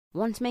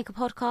Want to make a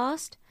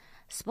podcast?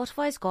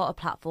 Spotify's got a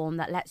platform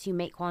that lets you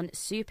make one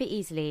super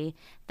easily,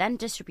 then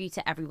distribute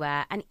it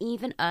everywhere and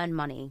even earn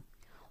money.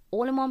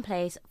 All in one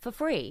place for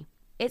free.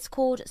 It's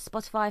called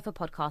Spotify for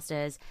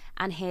Podcasters,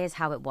 and here's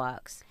how it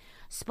works.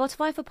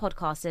 Spotify for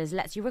Podcasters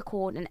lets you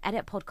record and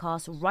edit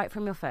podcasts right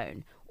from your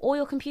phone or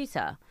your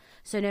computer.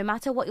 So no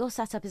matter what your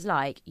setup is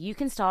like, you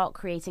can start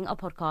creating a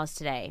podcast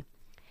today.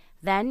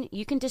 Then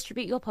you can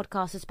distribute your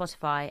podcast to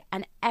Spotify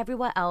and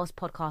everywhere else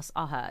podcasts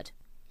are heard.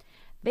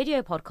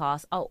 Video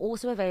podcasts are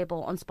also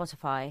available on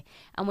Spotify,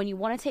 and when you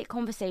want to take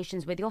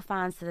conversations with your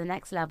fans to the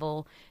next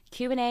level,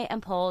 Q&A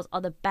and polls are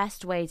the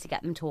best way to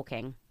get them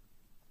talking.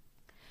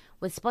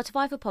 With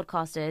Spotify for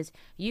Podcasters,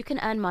 you can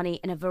earn money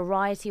in a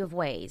variety of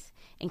ways,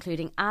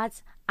 including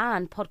ads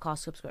and podcast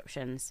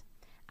subscriptions.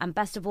 And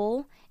best of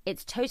all,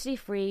 it's totally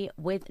free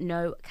with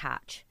no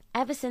catch.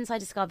 Ever since I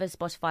discovered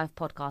Spotify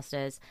for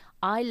Podcasters,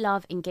 I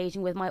love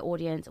engaging with my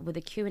audience with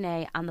the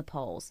Q&A and the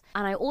polls.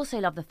 And I also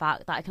love the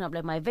fact that I can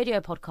upload my video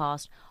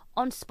podcast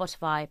onto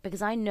Spotify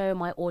because I know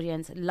my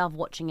audience love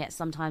watching it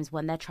sometimes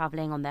when they're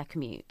traveling on their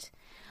commute.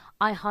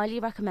 I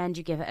highly recommend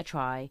you give it a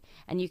try,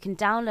 and you can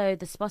download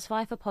the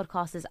Spotify for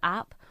Podcasters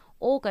app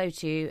or go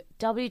to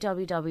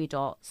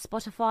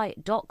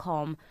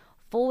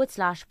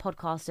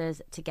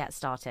www.spotify.com/podcasters to get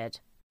started.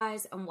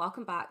 Guys, and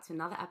welcome back to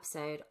another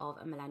episode of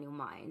A Millennial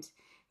Mind.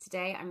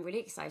 Today, I'm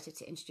really excited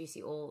to introduce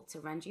you all to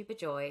Renji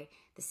Bijoy,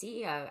 the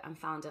CEO and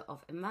founder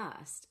of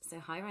Immersed. So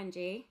hi,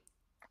 Renji.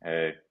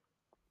 Hey.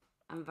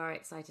 I'm very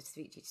excited to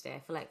speak to you today. I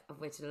feel like I've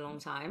waited a long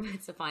time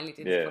to finally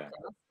do this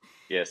podcast.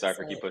 Yeah, sorry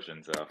for keep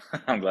pushing, so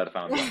I'm glad I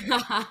found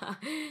one.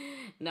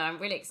 No, I'm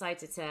really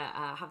excited to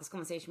have this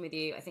conversation with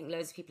you. I think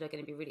loads of people are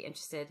going to be really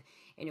interested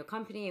in your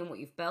company and what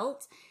you've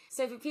built.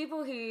 So for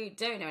people who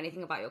don't know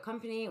anything about your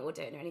company or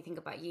don't know anything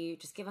about you,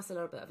 just give us a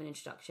little bit of an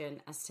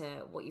introduction as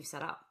to what you've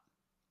set up.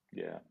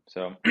 Yeah,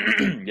 so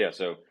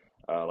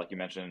like you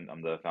mentioned,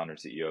 I'm the founder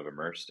and CEO of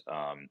Immersed.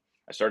 I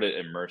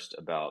started Immersed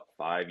about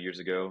 5 years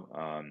ago,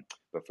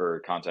 but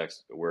for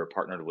context, we're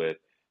partnered with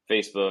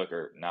Facebook,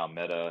 or now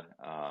Meta,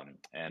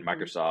 and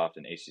Microsoft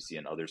and HTC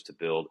and others to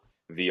build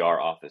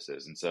VR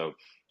offices. And so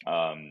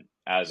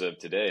as of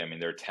today, I mean,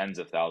 there are tens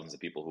of thousands of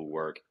people who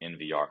work in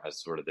VR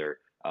as sort of their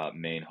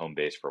main home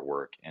base for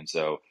work. And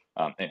so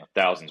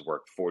thousands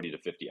work 40 to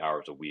 50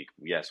 hours a week,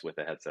 yes, with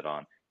a headset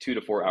on, 2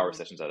 to 4 hour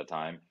sessions at a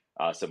time,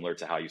 similar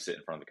to how you sit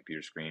in front of the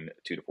computer screen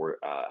 2 to 4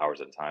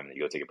 hours at a time, and then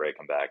you go take a break,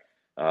 come back.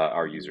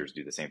 Our users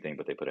do the same thing,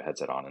 but they put a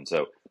headset on. And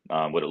so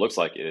what it looks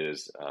like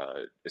is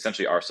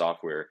essentially our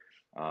software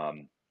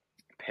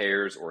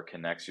pairs or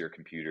connects your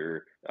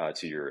computer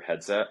to your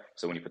headset.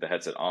 So when you put the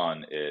headset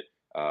on, it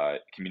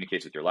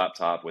communicates with your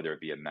laptop, whether it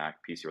be a Mac,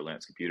 PC, or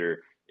Linux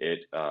computer.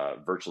 It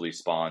virtually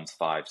spawns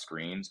 5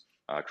 screens,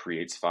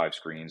 creates 5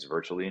 screens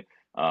virtually.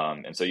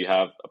 And so you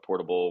have a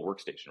portable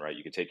workstation, right?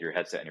 You can take your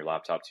headset and your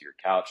laptop to your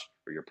couch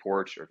or your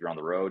porch, or if you're on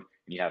the road,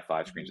 and you have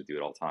 5 screens with you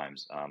at all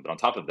times. But on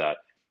top of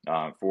that,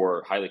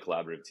 for highly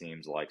collaborative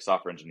teams like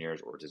software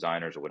engineers or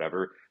designers or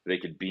whatever, they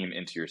could beam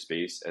into your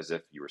space as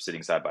if you were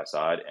sitting side by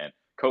side, and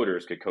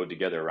coders could code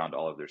together around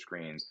all of their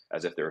screens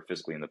as if they were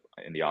physically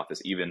in the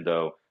office, even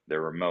though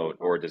they're remote.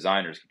 Or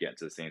designers could get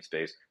into the same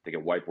space. They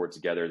could whiteboard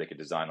together. They could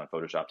design on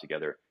Photoshop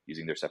together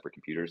using their separate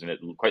computers, and it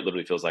quite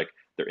literally feels like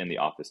they're in the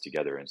office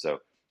together. And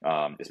so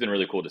it's been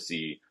really cool to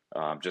see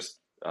just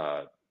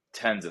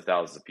tens of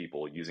thousands of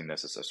people using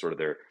this as a sort of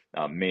their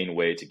main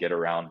way to get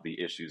around the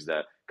issues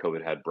that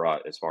COVID had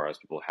brought as far as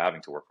people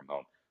having to work from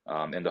home.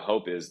 And the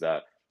hope is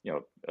that,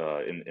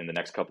 in the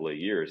next couple of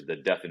years, the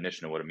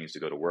definition of what it means to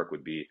go to work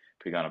would be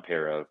putting on a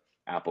pair of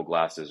Apple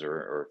glasses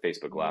or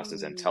Facebook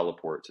glasses and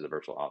teleport to the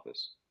virtual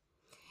office.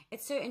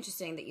 It's so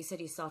interesting that you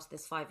said you started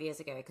this 5 years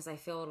ago, because I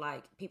feel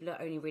like people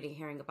are only really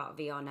hearing about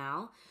VR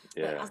now.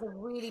 Yeah. But as a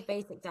really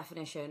basic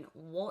definition,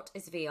 what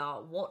is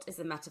VR? What is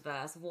the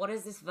metaverse? What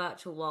is this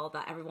virtual world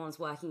that everyone's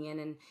working in?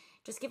 And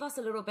just give us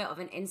a little bit of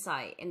an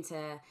insight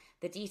into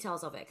the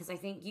details of it, because I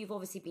think you've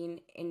obviously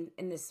been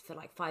in this for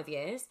like 5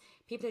 years.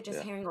 People are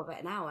just hearing of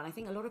it now, and I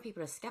think a lot of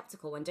people are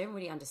skeptical and don't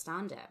really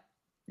understand it.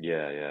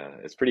 Yeah,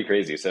 it's pretty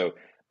crazy. So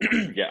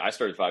I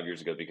started 5 years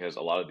ago because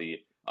a lot of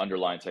the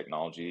underlying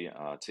technology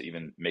to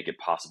even make it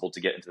possible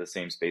to get into the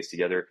same space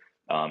together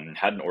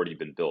hadn't already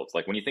been built.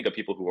 Like when you think of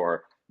people who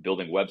are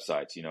building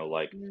websites,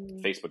 like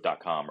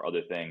Facebook.com or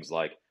other things,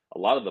 like a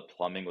lot of the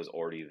plumbing was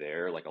already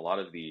there. Like a lot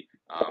of the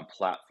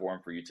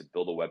platform for you to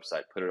build a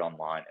website, put it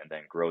online, and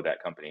then grow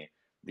that company.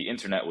 The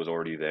internet was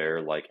already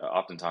there. Like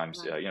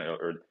oftentimes, or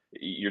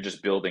you're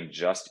just building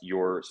just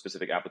your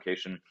specific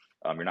application.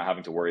 You're not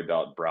having to worry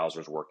about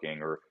browsers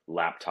working or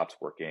laptops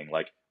working.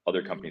 Like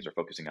other companies are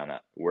focusing on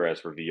that. Whereas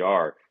for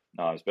VR,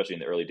 especially in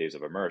the early days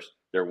of Immerse,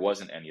 there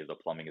wasn't any of the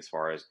plumbing as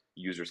far as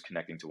users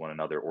connecting to one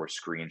another or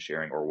screen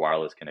sharing or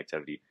wireless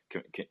connectivity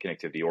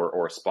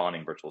or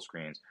spawning virtual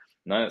screens.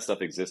 None of that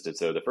stuff existed.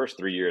 So the first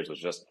 3 years was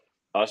just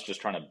us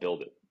just trying to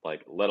build it,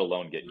 like let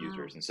alone get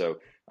users. And so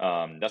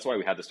that's why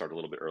we had to start a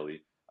little bit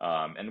early.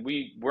 And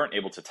we weren't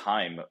able to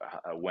time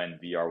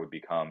when VR would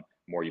become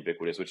more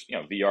ubiquitous, which,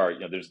 VR,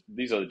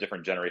 these are the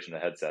different generation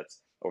of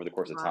headsets over the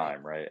course of Right.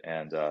 time, right?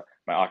 And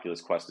my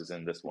Oculus Quest is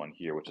in this one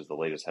here, which is the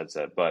latest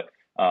headset. But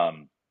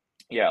um,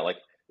 yeah, like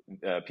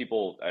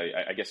people,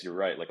 I guess you're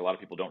right. Like a lot of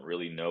people don't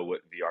really know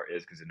what VR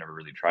is because they've never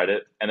really tried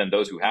it. And then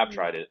those who have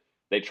tried it,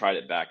 they tried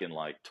it back in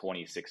like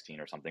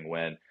 2016 or something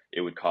when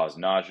it would cause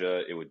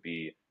nausea, it would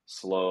be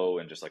slow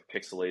and just like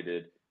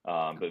pixelated.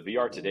 But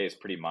VR Absolutely. today is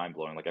pretty mind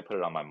blowing. Like I put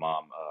it on my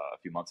mom a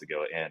few months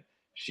ago, and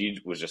she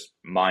was just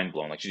mind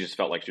blown. Like she just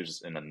felt like she was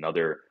just in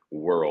another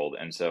world.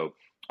 And so,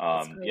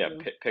 It's yeah,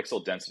 crazy.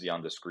 pixel density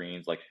on the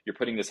screens. Like you're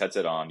putting this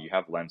headset on, you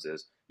have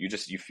lenses. You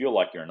feel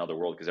like you're in another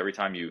world because every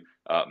time you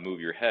move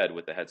your head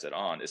with the headset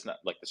on, it's not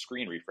like the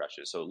screen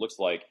refreshes. So it looks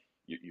like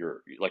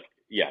you're like,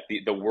 yeah,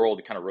 the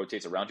world kind of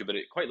rotates around you, but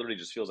it quite literally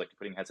just feels like you're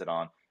putting a headset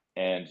on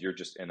and you're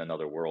just in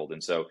another world.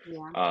 And so,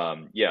 Yeah.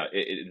 yeah,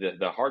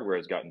 the hardware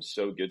has gotten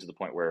so good to the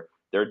point where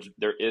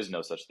there is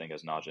no such thing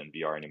as nausea in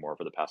VR anymore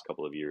for the past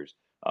couple of years.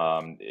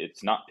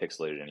 It's not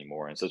pixelated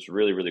anymore. And so it's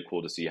really, really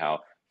cool to see how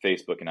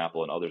Facebook and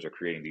Apple and others are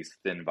creating these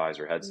thin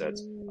visor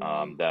headsets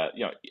Mm, that,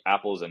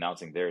 Apple is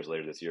announcing theirs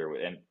later this year.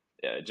 And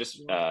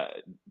just yeah.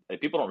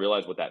 people don't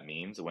realize what that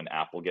means when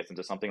Apple gets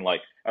into something.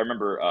 Like I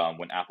remember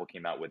when Apple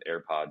came out with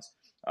AirPods,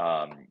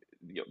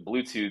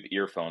 Bluetooth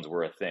earphones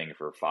were a thing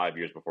for 5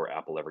 years before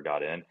Apple ever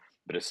got in.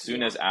 But as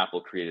soon Yeah. as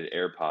Apple created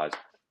AirPods,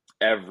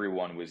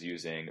 everyone was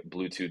using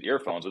Bluetooth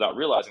earphones without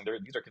realizing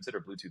these are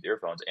considered Bluetooth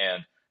earphones.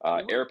 And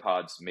Yeah.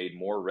 AirPods made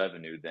more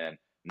revenue than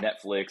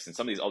Netflix and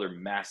some of these other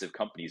massive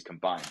companies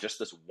combined, just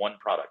this one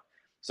product.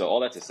 So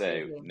all that to It's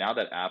say, crazy. now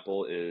that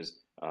Apple is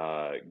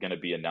going to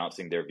be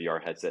announcing their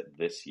VR headset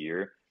this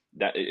year,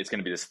 that it's going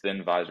to be this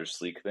thin visor,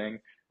 sleek thing.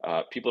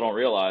 People don't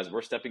realize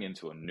we're stepping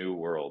into a new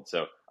world.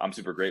 So I'm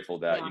super grateful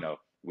that Yeah.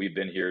 we've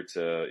been here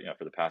to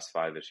for the past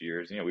 5-ish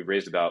years. We've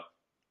raised about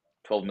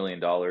 $12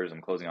 million.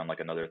 I'm closing on like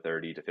another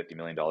 30 to $50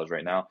 million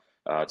right now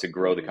to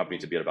grow the company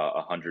to Amazing. be at about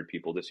 100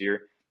 people this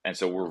year. And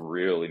so we're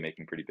really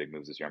making pretty big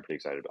moves this year. I'm pretty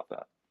excited about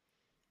that.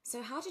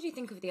 So how did you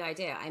think of the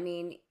idea? I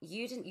mean,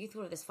 you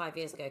thought of this 5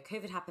 years ago.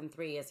 COVID happened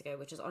 3 years ago,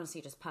 which is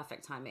honestly just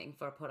perfect timing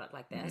for a product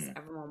like this. Hmm.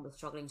 Everyone was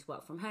struggling to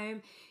work from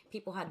home.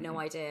 People had no Hmm.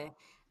 idea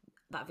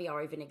that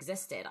VR even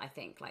existed, I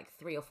think, like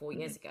 3 or 4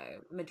 years Hmm.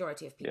 ago,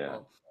 majority of Yeah.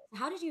 people.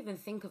 How did you even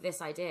think of this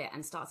idea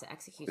and start to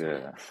execute on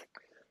it? Yeah.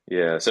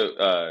 Yeah, so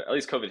at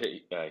least COVID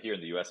hit here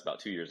in the US about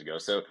 2 years ago.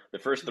 So the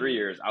first three Mm,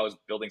 years, I was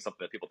building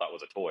something that people thought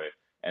was a toy,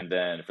 and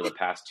then for the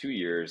past 2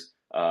 years,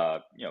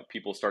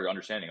 people started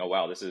understanding, oh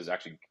wow, this is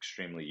actually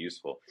extremely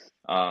useful.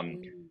 Um,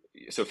 mm,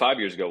 so 5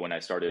 years ago, when I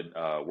started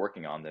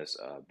working on this,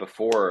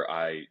 before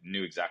I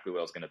knew exactly what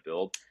I was going to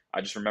build,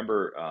 I just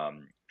remember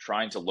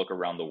trying to look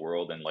around the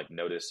world and like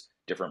notice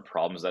different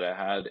problems that I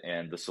had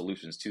and the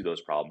solutions to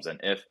those problems,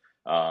 and if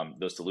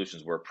those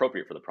solutions were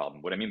appropriate for the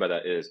problem. What I mean by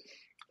that is,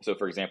 so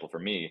for example, for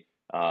me,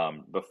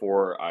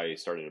 before I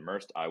started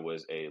Immersed, I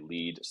was a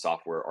lead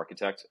software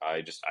architect.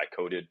 I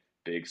coded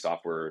big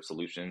software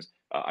solutions.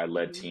 I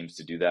led mm, teams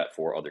to do that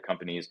for other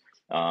companies.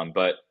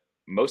 But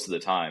most of the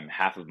time,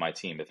 half of my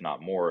team, if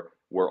not more,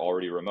 were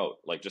already remote.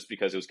 Like just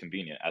because it was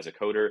convenient. As a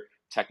coder,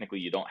 technically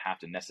you don't have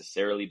to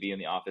necessarily be in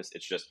the office.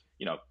 It's just,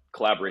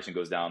 collaboration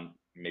goes down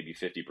maybe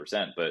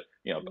 50%, but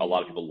a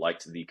lot of mm. people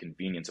liked the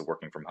convenience of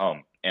working from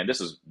home. And this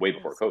was way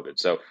before Yes. COVID.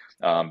 So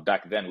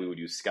back then, we would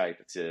use Skype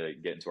to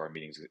get into our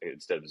meetings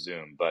instead of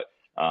Zoom. But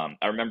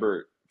I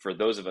remember for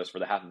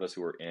the half of us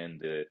who were in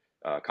the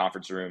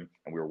conference room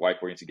and we were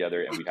whiteboarding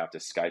together, and we'd have to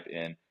Skype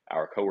in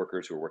our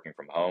coworkers who were working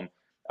from home.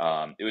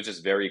 It was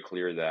just very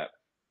clear that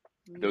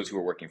those Mm, who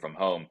were working from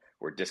home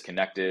were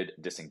disconnected,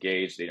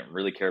 disengaged. They didn't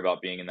really care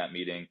about being in that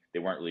meeting. They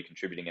weren't really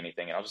contributing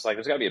anything. And I was just like,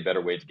 there's got to be a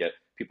better way to get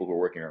people who are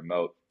working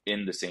remote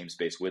in the same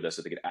space with us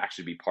so they could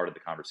actually be part of the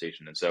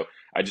conversation. And so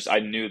I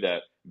knew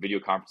that video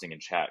conferencing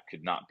and chat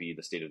could not be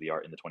the state of the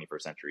art in the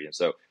 21st century. And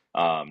so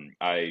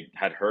I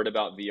had heard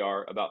about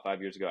VR about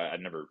 5 years ago.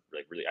 I'd never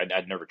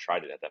I'd never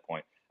tried it at that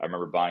point. I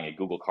remember buying a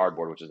Google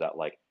Cardboard, which is that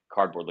like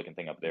cardboard looking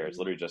thing up there. It's mm.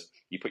 literally just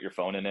you put your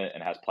phone in it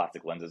and it has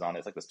plastic lenses on it.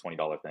 It's like this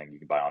 $20 thing you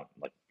can buy on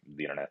like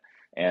the internet.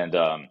 And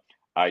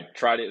I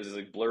tried it. It was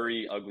like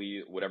blurry,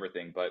 ugly, whatever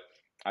thing, but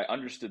I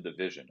understood the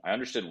vision. I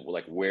understood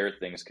like where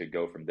things could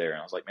go from there. And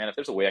I was like, man, if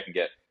there's a way I can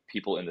get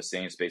people in the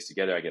same space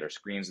together, I get our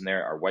screens in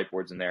there, our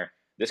whiteboards in there.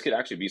 This could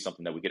actually be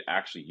something that we could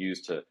actually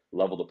use to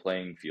level the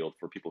playing field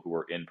for people who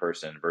are in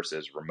person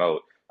versus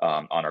remote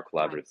on our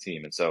Right. collaborative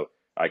team. And so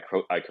I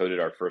coded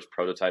our first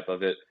prototype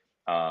of it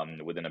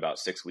within about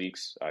 6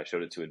 weeks. I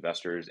showed it to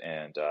investors,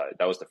 and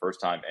that was the first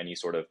time any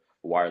sort of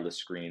wireless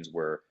screens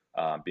were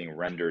being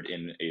rendered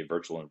in a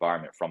virtual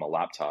environment from a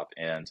laptop.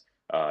 And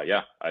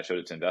yeah, I showed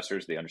it to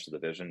investors. They understood the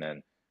vision,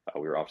 and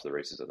we were off to the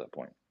races at that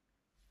point.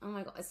 Oh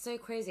my God, it's so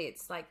crazy.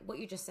 It's like what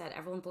you just said.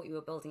 Everyone thought you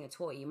were building a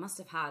toy. You must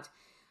have had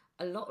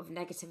a lot of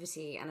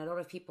negativity and a lot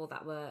of people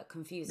that were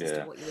confused as to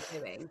Yeah, what you were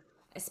doing,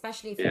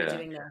 especially if you were yeah.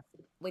 doing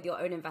this with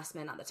your own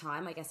investment at the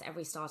time. I guess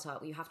every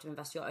startup, you have to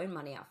invest your own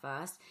money at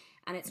first.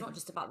 And it's not Mhm.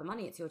 just about the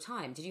money, it's your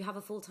time. Did you have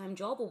a full time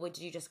job or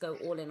did you just go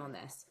all in on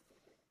this?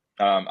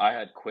 I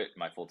had quit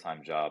my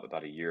full-time job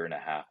about a year and a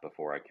half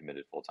before I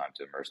committed full-time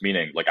to Immerse,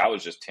 meaning like I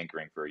was just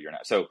tinkering for a year and a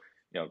half. So,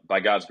 by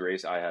God's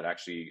grace, I had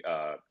actually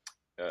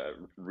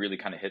really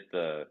kind of hit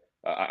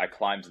I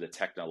climbed the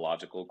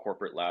technological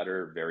corporate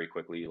ladder very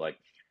quickly. Like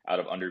out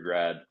of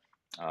undergrad,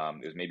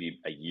 it was maybe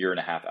a year and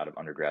a half out of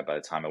undergrad by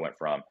the time I went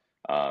from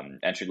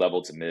entry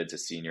level to mid to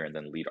senior and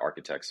then lead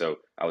architect. So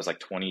I was like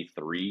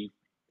 23,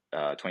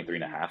 23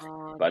 and a Oh half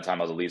my by the time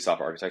I was a lead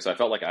software architect. So I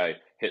felt like I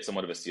hit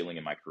somewhat of a ceiling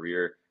in my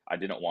career. I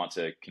didn't want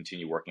to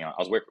continue working on.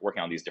 I was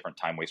working on these different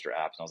time waster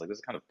apps, and I was like, this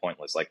is kind of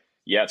pointless. Like,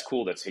 yeah, it's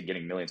cool that's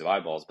getting millions of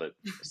eyeballs, but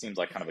it seems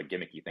like kind of a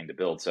gimmicky thing to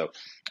build. So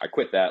I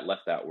quit that,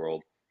 left that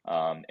world,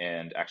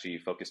 and actually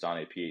focused on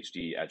a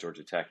PhD at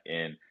Georgia Tech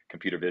in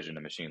computer vision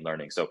and machine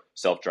learning. So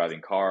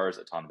self-driving cars,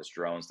 autonomous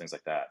drones, things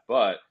like that.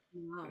 But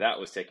God. that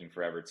was taking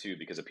forever too,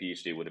 because a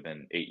PhD would have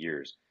been 8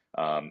 years.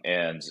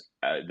 And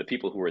the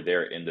people who were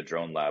there in the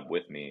drone lab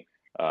with me,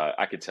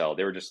 I could tell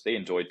they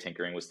enjoyed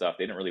tinkering with stuff.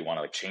 They didn't really want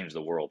to like change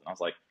the world. And I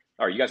was like,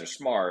 all right, you guys are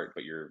smart,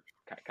 but you're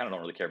kind of don't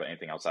really care about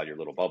anything outside your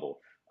little bubble.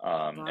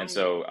 And Right.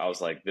 so I was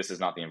like, this is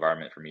not the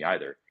environment for me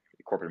either.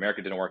 Corporate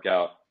America didn't work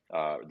out.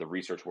 The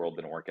research world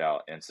didn't work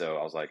out. And so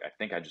I was like, I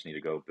think I just need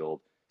to go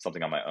build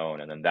something on my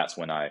own. And then that's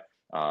when I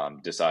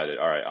decided,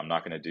 all right, I'm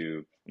not going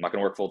to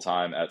work full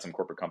time at some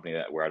corporate company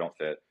where I don't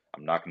fit.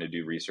 I'm not going to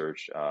do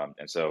research.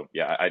 And so,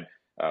 yeah,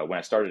 when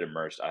I started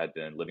Immersed, I had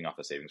been living off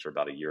the savings for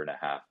about a year and a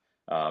half.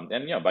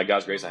 And by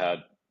God's grace, I Wow.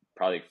 had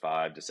probably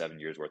 5 to 7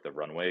 years worth of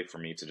runway for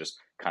me to just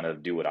kind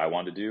of do what I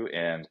wanted to do.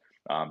 And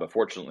but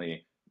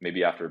fortunately,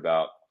 maybe after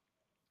about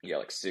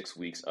like 6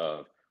 weeks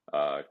of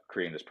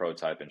creating this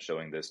prototype and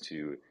showing this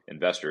to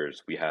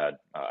investors, I had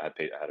a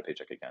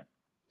paycheck again.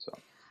 So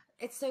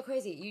It's so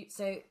crazy.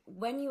 So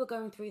when you were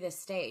going through this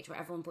stage where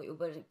everyone thought you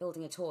were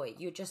building a toy,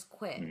 you had just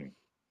quit mhm,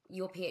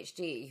 your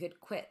PhD. You had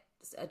quit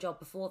a job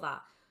before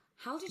that.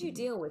 How did you mhm,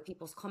 deal with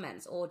people's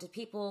comments, or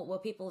were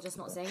people just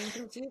not saying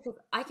anything to you? Because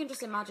I can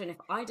just imagine if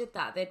I did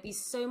that, there'd be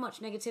so much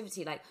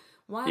negativity. Like,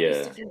 why aren't you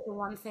yeah, sticking to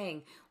one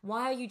thing?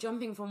 Why are you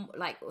jumping from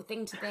like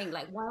thing to thing?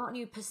 Like, why aren't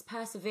you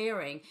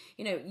persevering?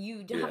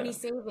 You don't have any yeah,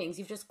 savings.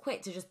 You've just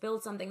quit to just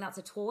build something that's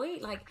a toy.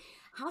 Like,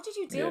 how did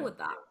you deal yeah. with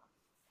that?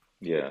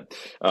 Yeah.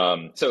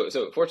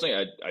 So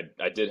fortunately,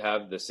 I did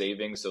have the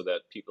savings so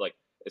that people like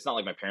it's not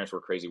like my parents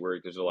were crazy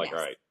worried because they're like, all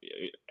Yes.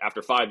 right,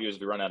 after 5 years,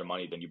 if you run out of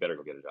money, then you better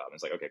go get a job. And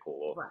it's like, okay,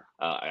 cool. Well,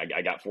 Right.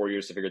 I got 4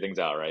 years to figure things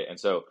out, right? And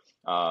so,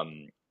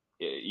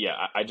 yeah,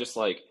 I just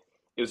like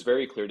it was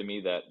very clear to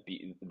me that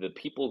the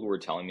people who were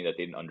telling me that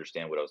they didn't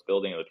understand what I was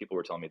building, or the people who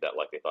were telling me that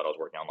like they thought I was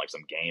working on like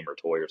some game or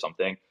toy or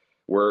something,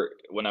 were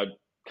when I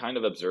kind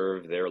of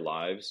observed their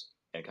lives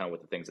and kind of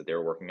what the things that they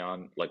were working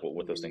on, like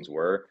what those Mhm. things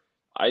were.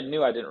 I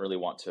knew I didn't really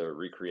want to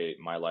recreate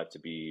my life to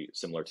be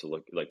similar to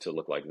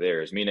look like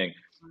theirs. Meaning,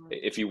 Right.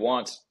 if you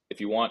want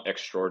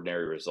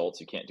extraordinary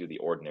results, you can't do the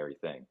ordinary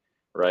thing,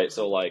 right?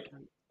 So like,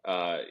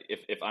 100%.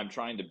 if I'm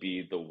trying to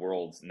be the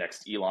world's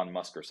next Elon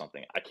Musk or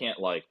something, I can't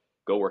like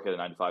go work at a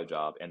 9 to 5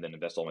 job and then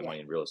invest all my Yeah. money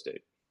in real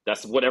estate.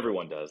 That's what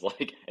everyone does,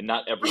 like, and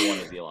not everyone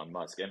is Elon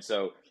Musk. And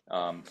so,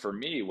 for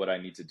me, what I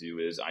need to do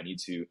is I need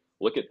to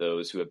look at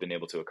those who have been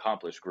able to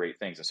accomplish great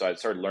things. And so I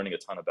started learning a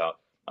ton about,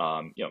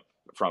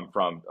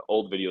 from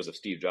old videos of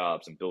Steve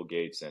Jobs and Bill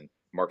Gates and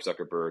Mark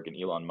Zuckerberg and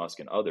Elon Musk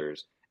and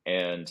others.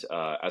 And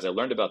as I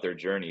learned about their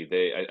journey,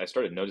 I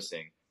started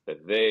noticing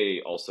that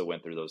they also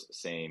went through those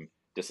same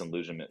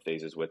disillusionment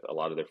phases with a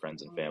lot of their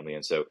friends and family.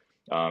 And so,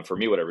 for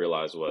me, what I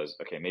realized was,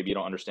 okay, maybe you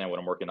don't understand what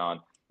I'm working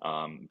on,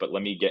 but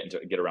let me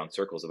get around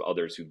circles of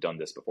others who've done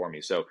this before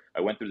me. So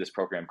I went through this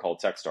program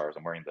called TechStars.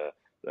 I'm wearing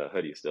the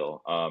hoodie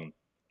still.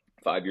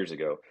 5 years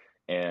ago.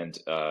 And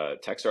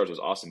Techstars was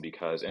awesome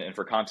because, and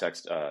for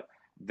context,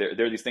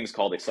 there are these things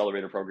called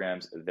accelerator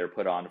programs. They're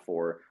put on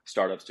for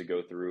startups to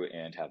go through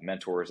and have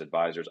mentors,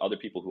 advisors, other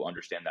people who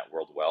understand that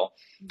world well.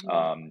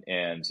 Mhm.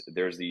 And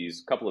there's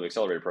these couple of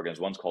accelerator programs.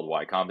 One's called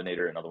Y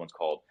Combinator, another one's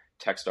called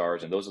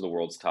Techstars, and those are the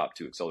world's top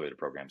two accelerator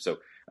programs. So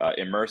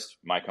Immersed,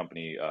 my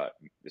company,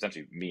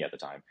 essentially me at the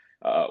time,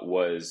 I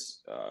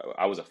was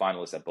a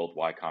finalist at both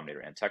Y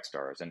Combinator and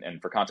Techstars.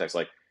 And for context,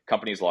 like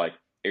companies like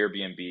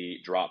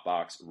Airbnb,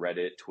 Dropbox,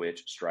 Reddit,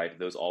 Twitch, Stripe,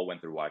 those all went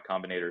through Y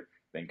Combinator.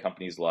 Then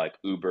companies like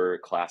Uber,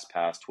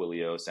 ClassPass,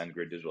 Twilio,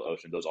 SendGrid,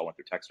 DigitalOcean, those all went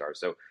through Techstars.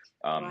 So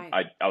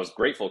Right. I was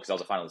grateful because I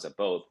was a finalist at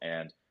both.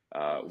 And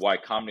Course. Y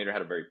Combinator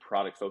had a very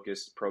product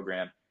focused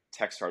program.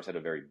 Techstars had a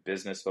very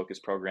business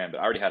focused program, but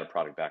I already had a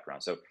product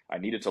background. So I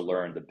needed to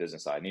learn Right. the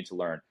business side. I need to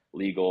learn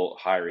legal,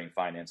 hiring,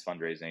 finance,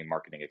 fundraising,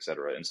 marketing,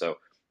 etc. And so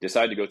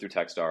decided to go through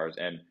Techstars,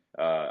 and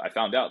I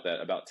found out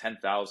that about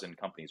 10,000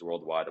 companies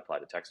worldwide applied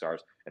to Techstars,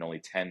 and only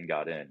 10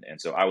 got in.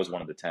 And so I was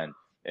one of the 10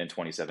 in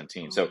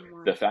 2017. Oh So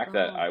my the fact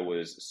that God. I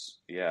was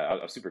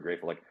super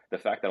grateful. Like the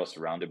fact that I was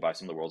surrounded by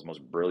some of the world's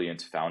most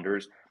brilliant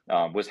founders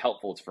was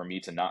helpful for me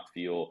to not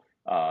feel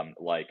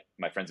like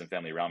my friends and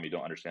family around me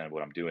don't understand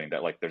what I'm doing.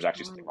 That like there's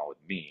actually something Right. wrong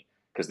with me,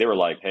 because they were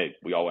like, "Hey,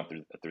 we all went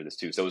through this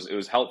too." So it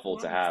was helpful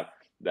to Yes. have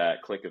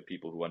that clique of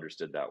people who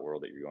understood that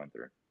world that you're going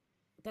through.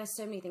 There's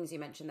so many things you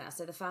mentioned there.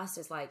 So the first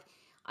is like,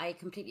 I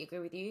completely agree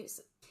with you.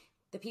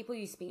 the people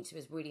you speak to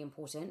is really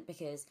important,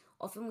 because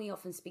we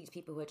often speak to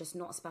people who are just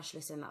not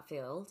specialists in that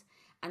field.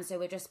 And so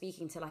we're just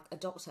speaking to like a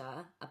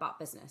doctor about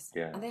business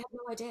Yeah. and they have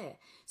no idea.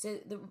 So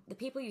the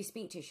people you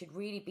speak to should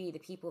really be the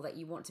people that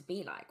you want to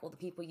be like, or the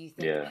people you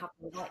think Yeah. have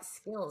the right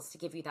skills to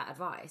give you that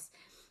advice.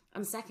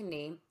 And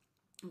secondly,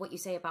 what you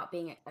say about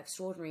being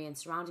extraordinary and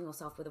surrounding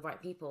yourself with the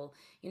right people,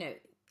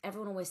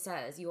 everyone always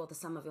says you are the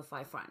sum of your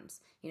five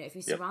friends. If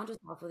you Yep. surround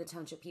yourself with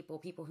intelligent people,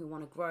 people who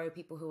want to grow,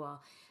 people who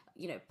are,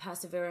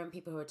 perseverant,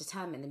 people who are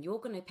determined, then you're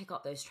going to pick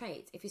up those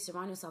traits. If you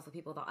surround yourself with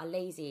people that are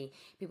lazy,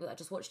 people that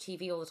just watch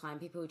TV all the time,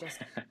 people who just,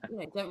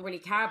 don't really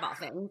care about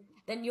things,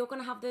 then you're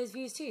going to have those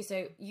views too.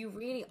 So you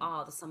really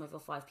are the sum of your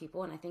five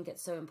people. And I think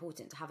it's so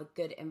important to have a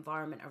good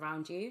environment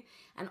around you.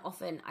 And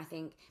often I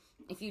think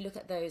if you look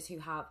at those who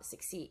have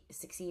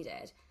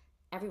succeeded,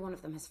 every one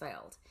of them has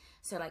failed.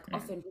 So like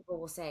often people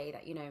will say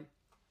that,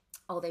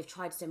 oh, they've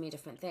tried so many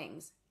different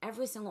things.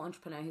 Every single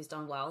entrepreneur who's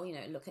done well,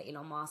 look at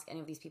Elon Musk, any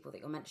of these people that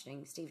you're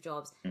mentioning, Steve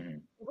Jobs, Hmm.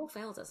 they've all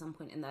failed at some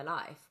point in their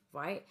life,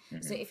 right?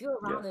 So Hmm. if you're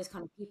Yeah. around those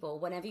kind of people,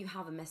 whenever you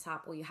have a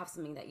mishap or you have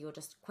something that you're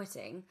just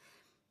quitting,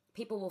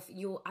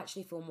 you'll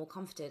actually feel more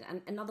comforted.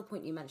 And another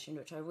point you mentioned,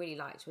 which I really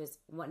liked, was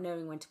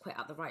knowing when to quit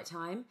at the right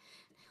time.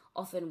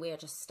 Often we are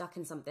just stuck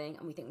in something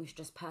and we think we should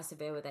just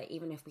persevere with it,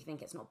 even if we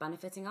think it's not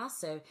benefiting us.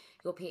 So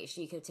your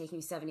PhD could have taken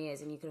you 7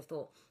 years and you could have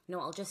thought, no,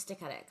 I'll just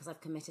stick at it because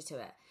I've committed to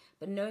it.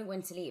 But knowing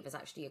when to leave is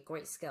actually a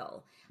great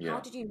skill. How Yeah.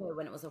 did you know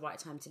when it was the right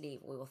time to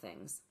leave all your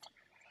things?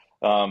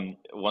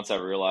 Once I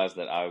realized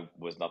that I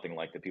was nothing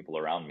like the people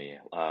around me,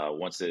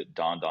 once it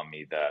dawned on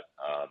me that,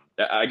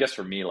 I guess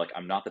for me, like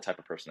I'm not the type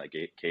of person that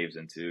caves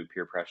into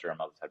peer pressure. I'm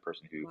not the type of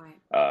person who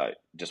Right.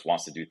 just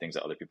wants to do things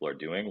that other people are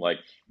doing. Like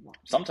Yeah.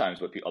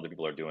 sometimes what other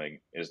people are doing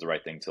is the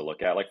right thing to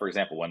look at. Like for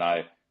example, when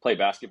I play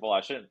basketball,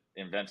 I shouldn't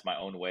invent my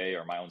own way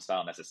or my own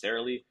style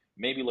necessarily.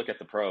 Maybe look at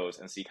the pros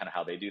and see kind of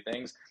how they do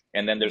things,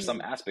 and then there's some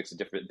Mm, aspects of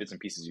different bits and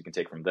pieces you can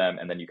take from them,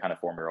 and then you kind of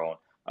form your own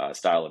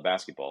style of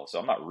basketball. So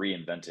I'm not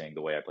reinventing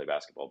the way I play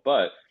basketball,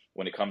 but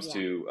when it comes yeah.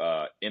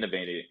 to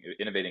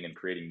innovating and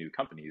creating new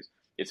companies,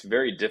 it's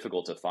very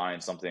difficult to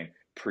find something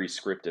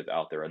prescriptive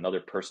out there,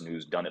 another person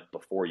who's done it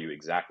before you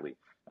exactly.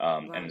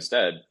 And Right.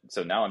 instead,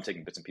 so now I'm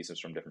taking bits and pieces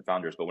from different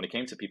founders. But when it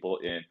came to people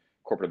in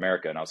corporate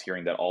America, and I was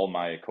hearing that all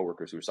my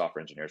coworkers who were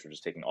software engineers were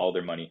just taking all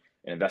their money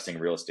and investing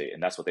in real estate,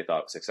 and that's what they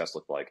thought success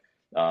looked like.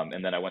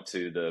 And then I went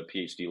to the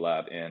PhD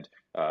lab, and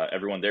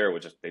everyone there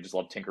was they just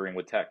loved tinkering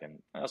with tech,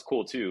 and that's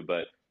cool too.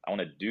 But I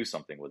want to do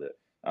something with it.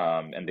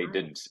 And they Right.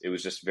 didn't. It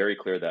was just very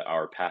clear that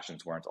our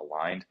passions weren't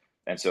aligned.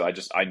 And so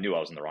I knew I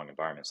was in the wrong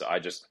environment. So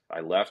I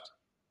left.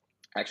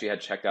 I actually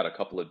had checked out a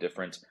couple of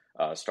different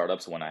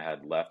startups when I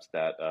had left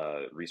that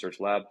research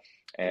lab.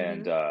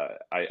 And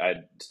Mm-hmm.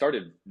 I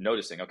started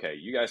noticing, okay,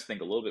 you guys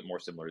think a little bit more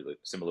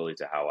similarly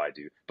to how I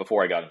do.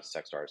 Before I got into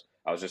TechStars,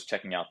 I was just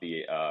checking out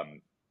the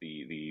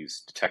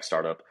tech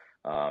startup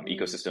Mm,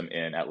 ecosystem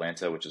in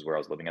Atlanta, which is where I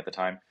was living at the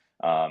time.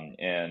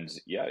 And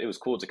yeah, it was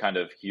cool to kind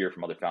of hear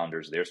from other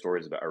founders their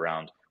stories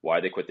around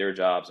why they quit their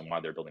jobs and why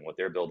they're building what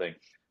they're building.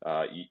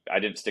 I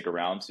didn't stick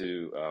around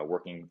to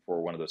working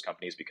for one of those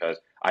companies because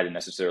I didn't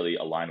necessarily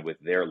align with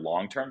their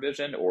long-term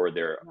vision or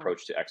their right.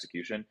 approach to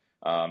execution.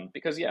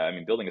 Because yeah, I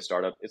mean, building a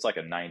startup, it's like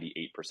a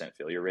 98%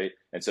 failure rate,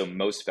 and so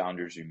most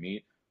founders you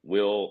meet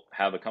will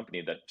have a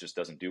company that just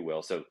doesn't do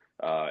well. So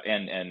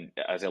and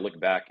as I look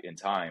back in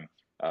time,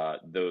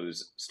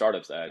 those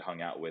startups that I had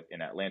hung out with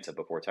in Atlanta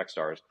before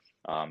TechStars,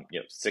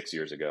 6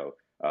 years ago,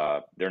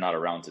 they're not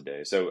around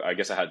today. So I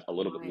guess I had a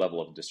little bit Right.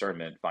 level of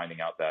discernment,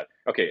 finding out that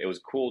okay, it was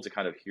cool to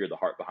kind of hear the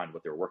heart behind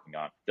what they were working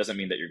on. Doesn't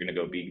mean that you're going to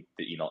go Mm, be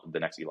the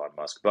next Elon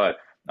Musk, but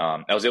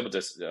I was able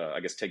to, I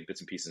guess, take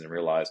bits and pieces and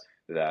realize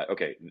that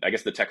okay, I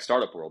guess the tech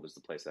startup world is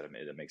the place that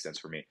makes sense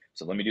for me.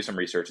 So let me do some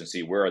research and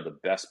see where are the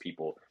best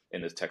people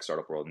in this tech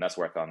startup world, and that's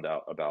where I found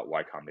out about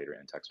Y Combinator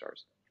and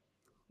TechStars.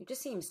 you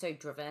just seem so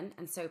driven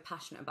and so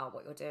passionate about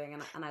what you're doing,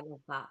 and I love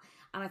that.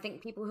 And I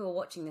think people who are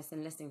watching this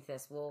and listening to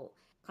this will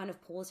kind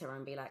of pause here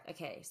and be like,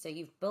 okay, so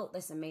you've built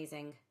this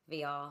amazing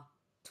VR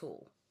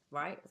tool,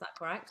 right? Is that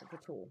correct? It's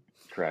a tool.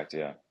 Correct.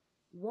 Yeah.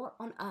 What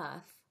on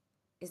earth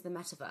is the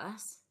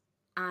metaverse,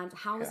 and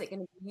how is Yeah. it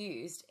going to be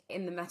used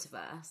in the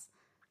metaverse?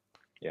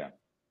 Yeah.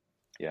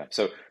 Yeah.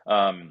 So,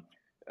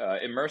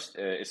 Immersed,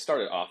 it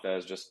started off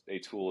as just a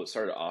tool. It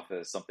started off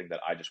as something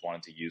that I just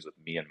wanted to use with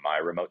me and my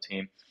remote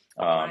team.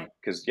 Right.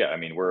 Because, yeah, I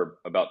mean, we're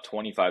about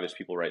 25-ish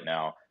people right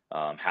now.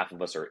 Half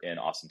of us are in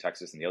Austin,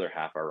 Texas, and the other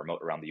half are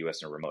remote around the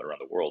US and remote around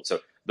the world. So,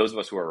 those of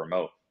us who are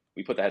remote,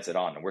 we put the headset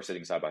on and we're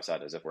sitting side by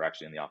side as if we're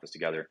actually in the office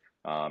together.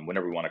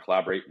 Whenever we want to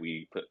collaborate,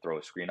 we throw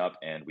a screen up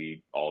and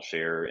we all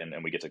share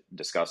and we get to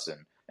discuss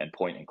and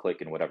point and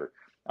click and whatever.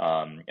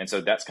 And so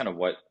that's kind of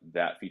what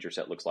that feature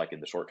set looks like in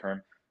the short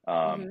term.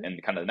 Mm-hmm.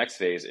 And kind of the next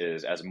phase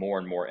is as more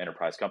and more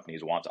enterprise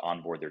companies want to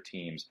onboard their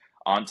teams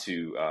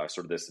onto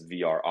sort of this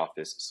VR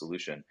office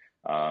solution.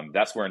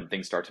 That's when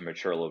things start to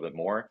mature a little bit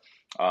more.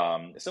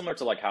 Similar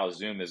to like how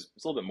Zoom is,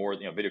 it's a little bit more,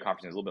 video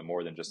conferencing is a little bit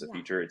more than just a Yeah.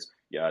 feature. It's,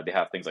 yeah, they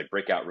have things like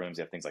breakout rooms,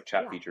 they have things like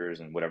chat Yeah. features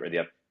and whatever. They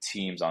have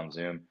teams on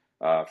Zoom.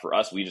 For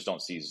us, we just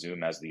don't see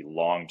Zoom as the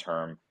long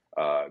term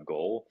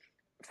goal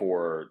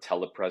for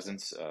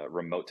telepresence,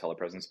 remote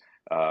telepresence.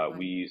 Right.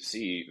 We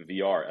see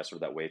VR as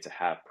sort of that way to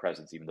have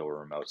presence, even though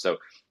we're remote. So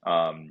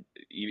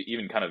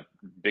even kind of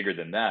bigger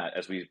than that,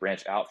 as we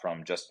branch out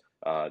from just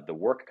the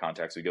work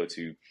context, we go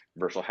to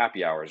virtual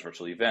happy hours,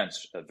 virtual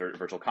events,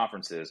 virtual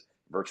conferences,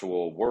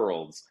 virtual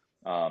worlds,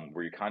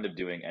 where you're kind of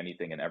doing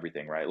anything and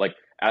everything, right? Like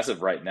as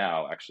of right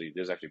now, actually,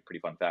 there's actually a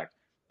pretty fun fact.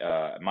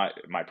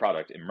 My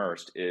product,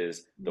 Immersed,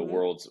 is the Mm-hmm.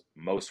 world's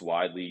most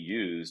widely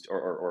used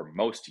or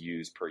most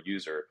used per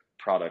user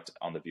product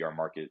on the VR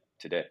market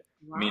today.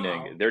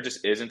 Meaning Wow. there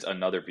just isn't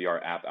another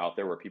VR app out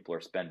there where people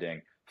are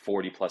spending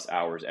 40 plus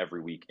hours every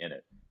week in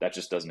it. That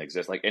just doesn't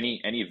exist. Like any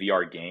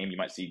VR game, you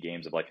might see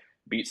games of like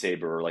Beat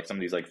Saber or like some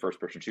of these like first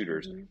person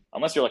shooters. Mm-hmm.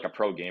 Unless you're like a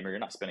pro gamer, you're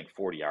not spending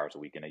 40 hours a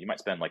week in it. You might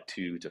spend like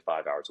 2 to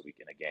 5 hours a week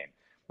in a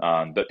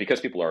game. But because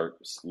people are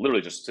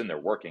literally just sitting there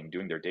working,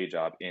 doing their day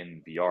job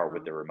in VR with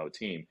Uh-huh. their remote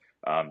team,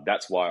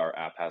 that's why our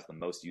app has the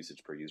most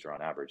usage per user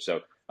on average. So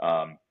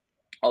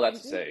all that And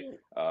to do you say, think,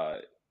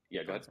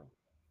 yeah, go go on, ahead. sorry.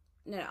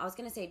 No, I was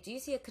going to say, do you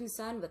see a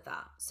concern with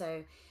that?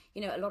 So,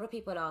 a lot of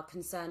people are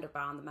concerned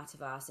around the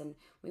metaverse, and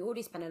we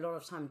already spend a lot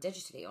of time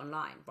digitally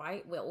online,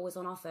 right? We're always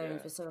on our phones.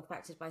 Yeah. We're so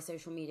affected by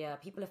social media.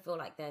 People feel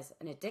like there's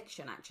an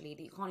addiction, actually,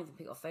 that you can't even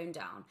put your phone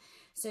down.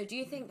 So, do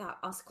you think that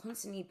us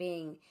constantly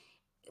being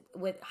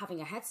with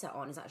having a headset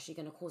on is actually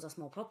going to cause us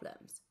more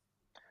problems?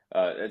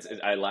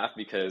 I laugh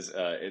because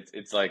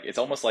it's like it's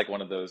almost like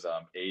one of those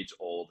age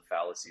old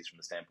fallacies from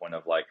the standpoint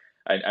of like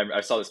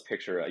I saw this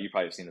picture, you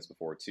probably have seen this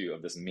before too,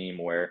 of this meme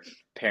where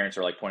parents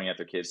are like pointing at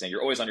their kids saying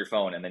you're always on your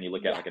phone, and then you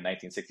look at Yeah. like a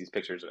 1960s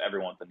pictures of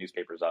everyone with the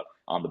newspapers up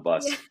on the Yeah.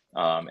 bus,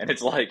 and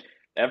it's like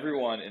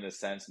everyone in a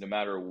sense, no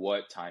matter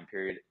what time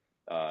period,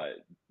 uh,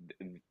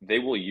 they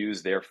will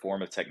use their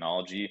form of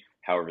technology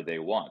however they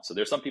want. So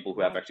there's some people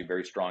who have Right. actually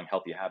very strong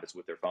healthy habits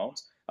with their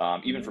phones.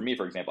 Even for Mm-hmm. me,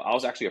 for example, I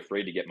was actually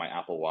afraid to get my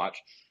Apple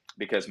Watch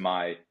because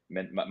my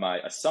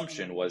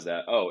assumption was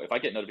that, oh, if I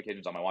get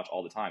notifications on my watch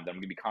all the time, then I'm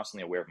going to be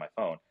constantly aware of my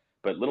phone.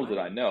 But little did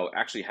I Right. know,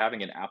 actually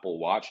having an Apple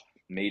Watch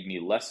made me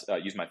less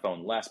use my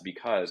phone less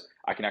because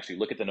I can actually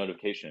look at the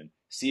notification,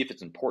 see if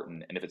it's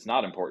important, and if it's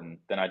not important,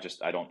 then I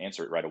don't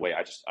answer it right away.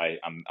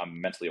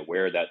 I'm mentally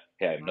aware that,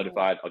 hey, I'm Right.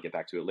 notified. I'll get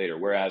back to it later.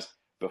 Whereas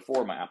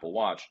before my Apple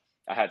Watch,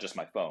 I had just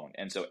my phone,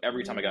 and so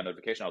every time I got Mm. a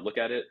notification, I'd look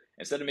at it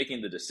instead of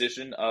making the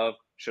decision of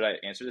should I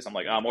answer this. I'm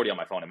like, oh, I'm already on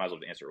my phone. I might as well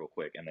just answer it real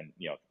quick, and then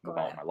move Got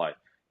on it. with my life.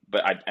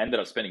 But I ended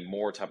up spending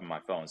more time on my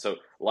phone. So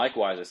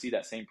likewise, I see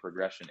that same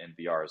progression in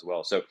VR as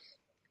well. So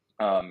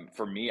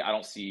for me, I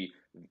don't see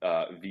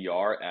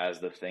VR as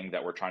the thing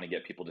that we're trying to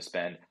get people to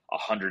spend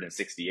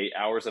 168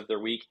 hours of their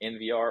week in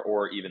VR,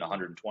 or even Yeah.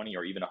 120,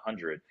 or even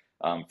 100.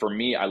 For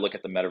me, I look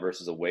at the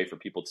metaverse as a way for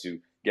people to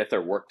get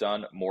their work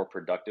done more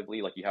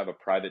productively. Like you have a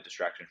private,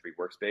 distraction-free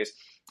workspace,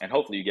 and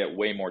hopefully you get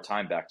way more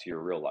time back to your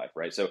real life,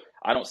 right? So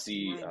I don't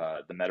see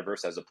Right. the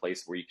metaverse as a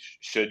place where you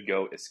should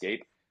go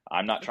escape.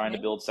 I'm not trying to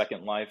Okay. build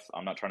Second Life.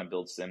 I'm not trying to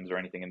build Sims or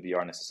anything in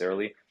VR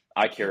necessarily.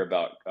 I care Okay.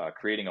 about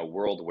creating a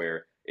world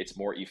where it's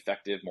more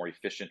effective, more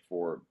efficient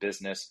for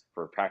business,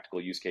 for practical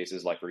use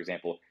cases. Like, for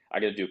example, I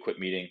got to do a quick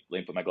meeting, let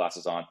me put my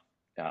glasses on.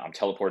 I'm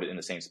teleported in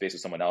the same space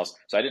as someone else.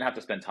 So I didn't have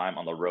to spend time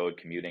on the road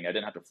commuting. I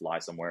didn't have to fly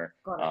somewhere.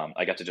 Got it.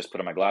 I got to just put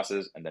on my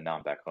glasses and then now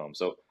I'm back home.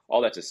 So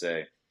all that to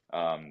say,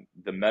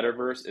 the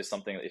metaverse is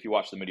something, if you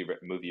watch the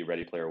movie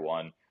Ready Player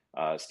One,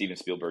 Steven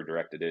Spielberg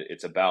directed it.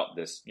 It's about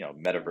this,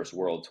 metaverse Okay.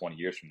 world 20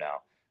 years from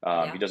now.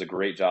 He Yeah. does a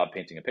great job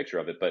painting a picture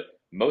of it, but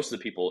most of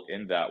the people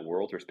in that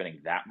world who are spending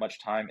that much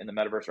time in the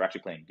metaverse are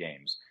actually playing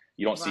games.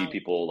 You don't see Right.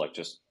 people like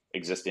just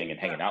existing In and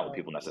hanging out with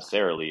person. people Yeah.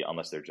 necessarily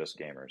unless they're just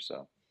gamers.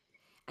 So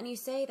And you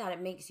say that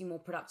it makes you more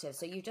productive.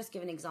 So you've just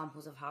given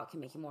examples of how it can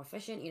make you more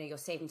efficient. You're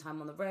saving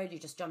time on the road. You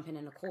just jump in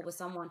a call with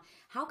someone.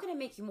 How can it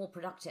make you more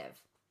productive?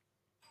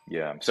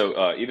 yeah.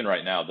 So even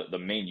right now, the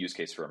main use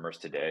case for Immerse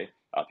today,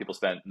 people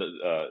spend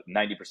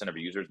 90% of our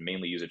users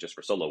mainly use it just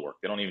for solo work.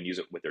 They don't even use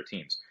it with their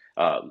teams.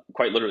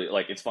 Quite literally,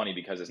 like it's funny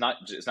because it's not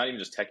even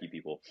just techie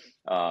people.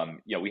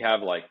 We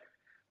have like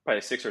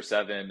probably 6 or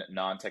 7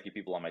 non-techie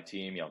people on my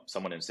team.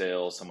 Someone in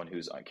sales, someone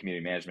who's on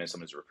community management,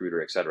 someone who's a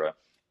recruiter, etc.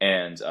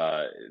 And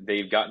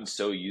they've gotten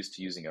so used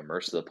to using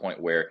Immerse to the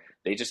point where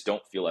they just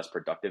don't feel as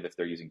productive if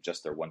they're using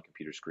just their one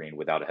computer screen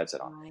without a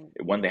headset on. Right.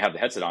 When they have the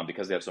headset on,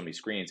 because they have so many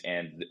screens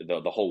and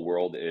the whole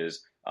world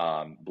is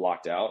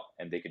blocked out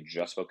and they can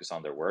just focus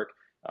on their work,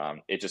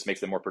 it just makes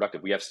them more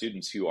productive. We have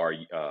students who are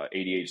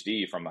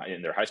ADHD from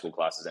in their high school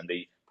classes, and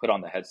they put on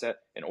the headset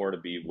in order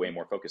to be way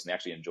more focused and they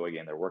actually enjoy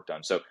getting their work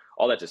done. So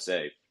all that to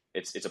say,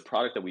 it's a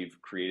product that we've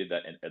created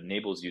that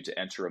enables you to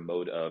enter a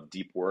mode of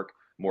deep work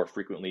more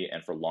frequently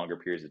and for longer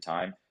periods of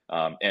time.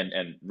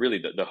 And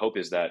really, the hope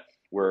is that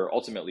we're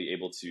ultimately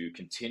able to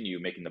continue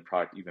making the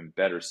product even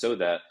better, so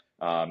that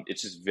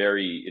it's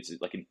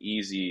like an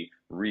easy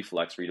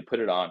reflex for you to put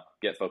it on,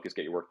 get focused,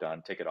 get your work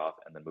done, take it off,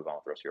 and then move on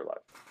with the rest of your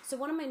life. So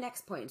one of my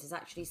next points is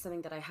actually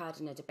something that I heard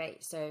in a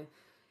debate. So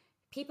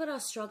people are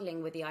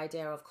struggling with the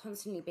idea of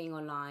constantly being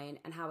online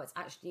and how it's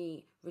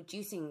actually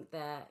reducing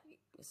their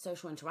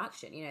social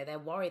interaction. You know, they're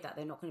worried that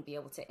they're not going to be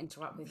able to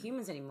interact with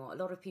humans anymore. A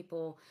lot of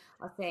people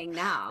are saying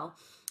now,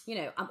 you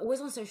know, I'm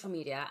always on social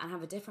media and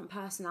have a different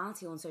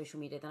personality on social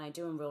media than I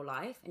do in real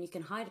life. And you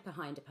can hide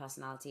behind a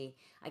personality,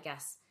 I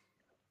guess,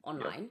 Yep.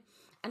 online.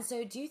 And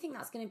so, do you think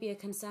that's going to be a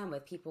concern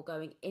with people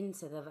going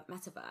into the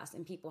metaverse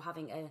and people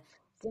having a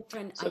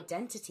different So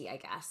identity, I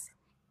guess,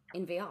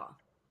 in VR?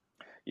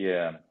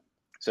 yeah.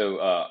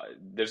 So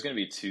there's going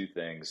to be two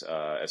things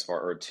as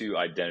far or two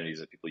identities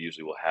that people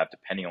usually will have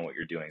depending on what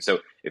you're doing. So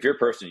if you're a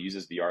person who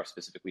uses VR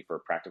specifically for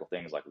practical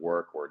things like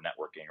work or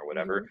networking or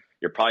whatever, Hmm.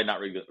 you're probably not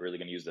really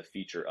going to use the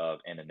feature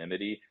of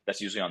anonymity. That's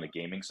usually on the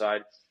gaming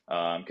side.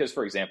 Because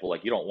for example,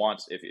 like you don't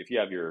want if you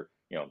have your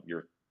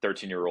your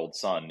 13-year-old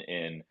son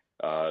in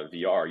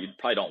VR, you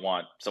probably don't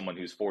want someone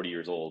who's 40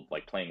 years old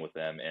like playing with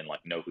them and like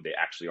know who they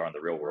actually are in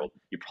the real world.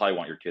 You probably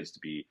want your kids to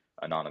be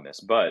anonymous.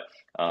 But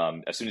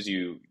as soon as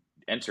you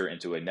enter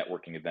into a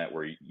networking event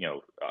where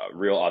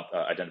real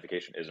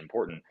identification is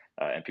important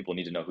and people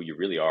need to know who you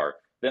really are,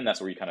 then that's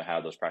where you kind of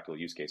have those practical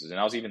use cases. And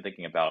I was even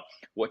thinking about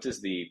what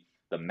does the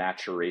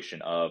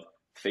maturation of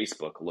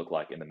Facebook look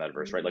like in the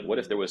metaverse, right? Like, what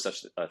if there was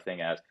such a thing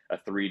as a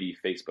 3D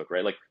Facebook,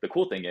 right? Like, the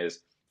cool thing is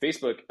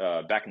Facebook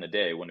back in the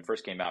day when it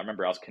first came out. I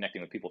remember I was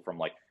connecting with people from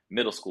like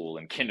middle school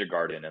and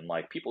kindergarten and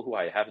like people who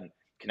I haven't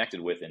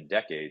connected with in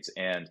decades.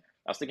 And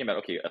I was thinking about,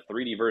 okay, a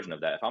 3D version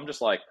of that. If I'm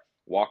just like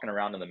walking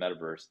around in the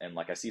metaverse and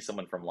like I see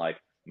someone from like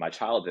my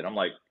childhood, I'm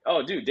like,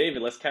 oh, dude,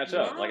 David, let's catch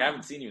up. Like I Yeah.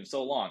 haven't seen you in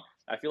so long.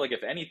 I feel like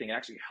if anything, it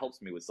actually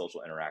helps me with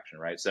social interaction,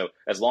 right? So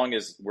as long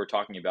as we're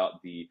talking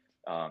about the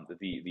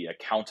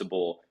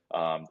accountable,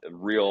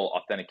 real,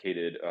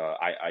 authenticated,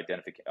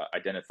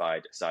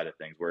 identified side of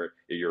things, where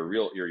your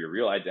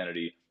real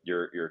identity,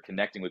 you're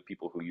connecting with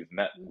people who you've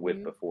met with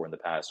Hmm. before in the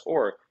past,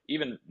 or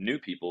even new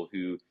people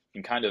who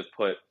can kind of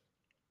put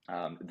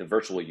the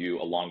virtual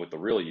you along with the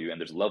real you, and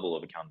there's a level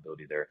of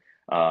accountability there.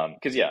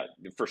 Because yeah,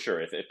 for sure,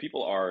 if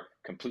people are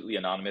completely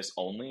anonymous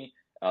only,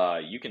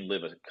 you can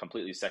live a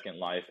completely second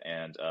life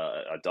and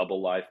a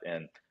double life,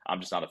 and I'm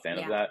just not a fan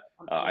of Yeah, that.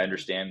 I absolutely.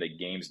 understand that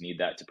games need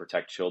that to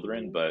protect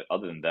children, Hmm. but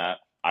other than that,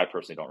 I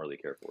personally don't really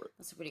care for it.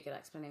 That's a really good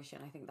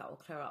explanation. I think that will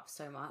clear up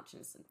so much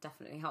and it's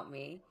definitely helped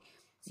me.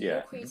 So you're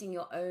Yeah. Mhm. creating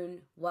your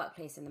own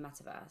workplace in the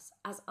metaverse.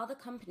 As other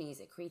companies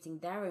are creating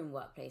their own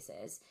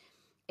workplaces,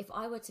 if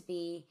I were to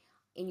be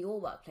in your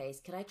workplace,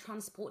 could I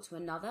transport to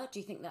another? Do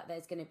you think that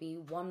there's going to be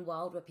one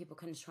world where people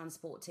can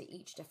transport to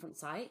each different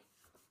site?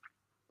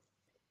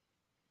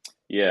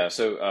 Yeah,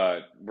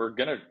 so we're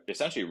gonna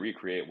essentially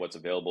recreate what's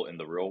available in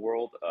the real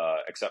world,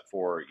 except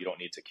for you don't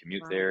need to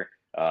commute Right. there.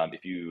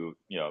 If you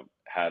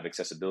have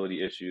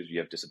accessibility issues, you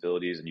have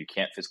disabilities, and you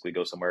can't physically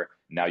go somewhere,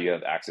 now you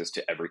have access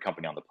to every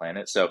company on the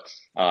planet. So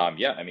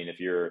yeah, I mean, if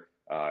you're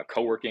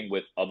co-working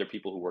with other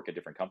people who work at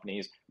different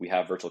companies, we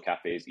have virtual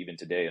cafes even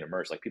today in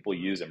Immerse. Like people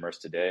use Immerse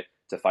today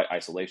to fight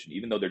isolation,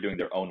 even though they're doing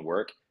their own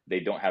work. They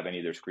don't have any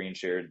of their screen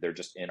shared. They're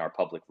just in our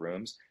public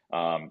rooms.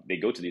 They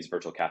go to these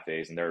virtual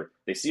cafes and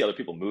they see other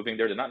people moving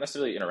there. They're not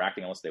necessarily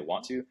interacting unless they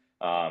want to,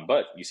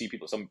 but you see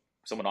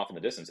someone off in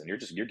the distance, and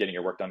you're getting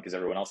your work done because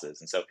everyone else is.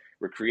 And so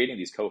we're creating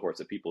these cohorts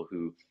of people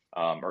who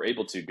are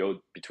able to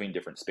go between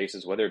different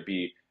spaces, whether it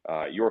be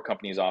your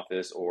company's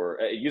office or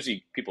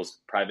usually people's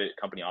private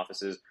company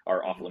offices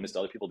are off Hmm. limits to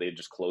other people. They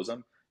just close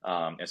them.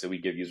 And so we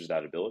give users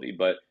that ability.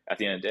 But at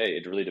the end of the day,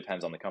 it really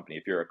depends on the company.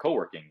 If you're a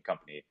co-working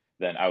company,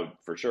 then I would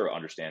for sure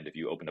understand if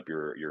you opened up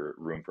your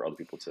room for other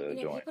people to You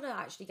know, join. people are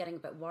actually getting a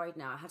bit worried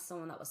now. I had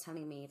someone that was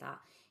telling me that,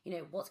 you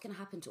know, what's going to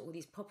happen to all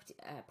these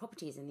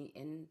properties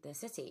in the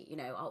city? You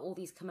know, are all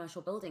these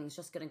commercial buildings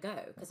just going to go?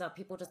 Because are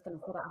people just going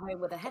to sit at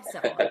home with a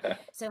headset on?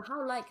 So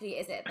how likely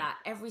is it that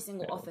every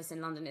single Yeah. office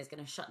in London is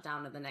going to shut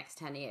down in the next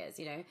 10 years?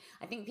 You know,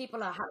 I think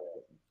people are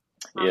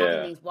having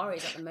Yeah. these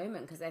worries at the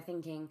moment because they're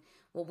thinking,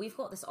 well, we've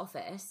got this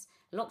office.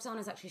 Lockdown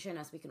has actually shown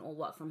us we can all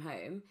work from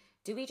home.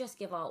 Do we just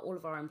give all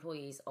of our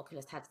employees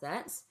Oculus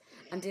headsets,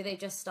 and do they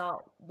just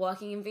start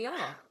working in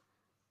VR?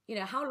 You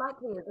know, how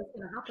likely is this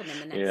going to happen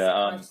in the Yeah.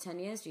 next 5 to 10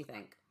 years, do you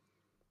think?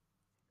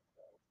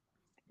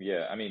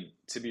 Yeah. I mean,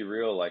 to be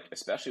real, like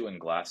especially when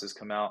glasses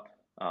come out,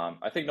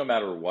 I think no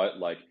matter what,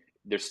 like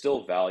there's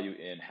still value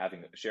in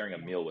having sharing a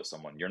Yeah. meal with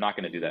someone. You're not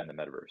going to do that Hmm. in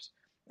the metaverse.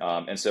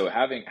 And so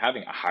having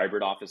a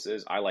hybrid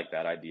offices, I like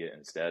that idea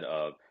instead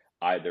of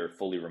either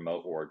fully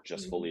remote or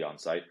just Hmm. fully on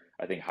site.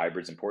 I think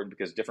hybrid's important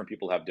because different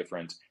people have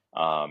different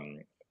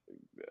um,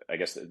 I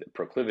guess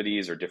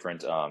proclivities or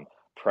different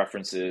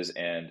preferences,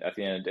 and at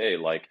the end of the day,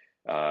 like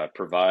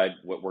provide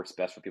what works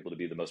best for people to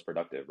be the most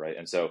productive, right?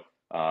 And so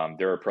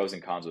there are pros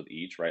and cons with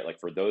each, right? Like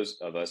for those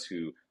of us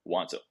who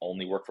want to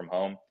only work from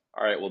home,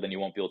 all right, well then you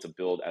won't be able to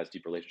build as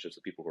deep relationships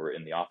with people who are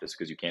in the office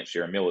because you can't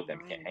share a meal with them,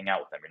 you can't Right. hang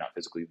out with them, you're not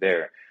physically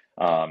there.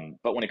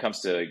 But when it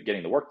comes to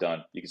getting the work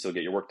done, you can still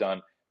get your work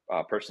done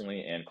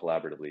personally and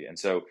collaboratively. And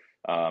so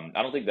I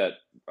don't think that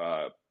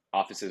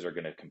offices are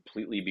going to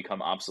completely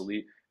become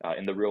obsolete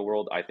in the real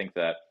world. I think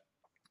that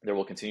there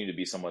will continue to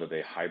be somewhat of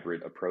a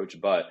hybrid approach.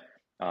 But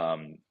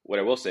what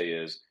I will say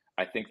is,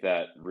 I think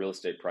that real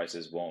estate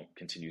prices won't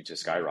continue to Right.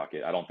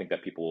 skyrocket. I don't think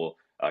that people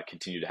will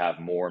continue to have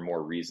more and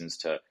more reasons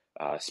to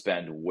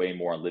spend way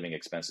more on living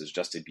expenses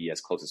just to be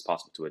as close as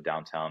possible to a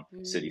downtown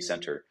city Mm,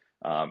 center.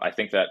 I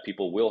think that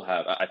people will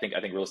have. I think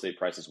real estate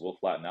prices will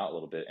flatten out a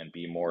little bit and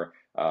be more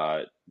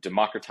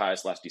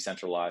democratized slash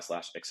decentralized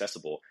slash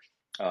accessible.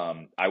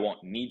 I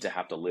won't need to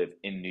have to live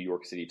in New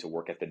York City to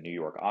work at the New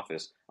York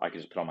office. I can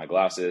just put on my yeah,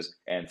 glasses.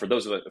 And for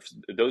those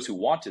who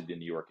wanted the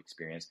New York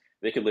experience,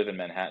 they could live in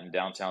Manhattan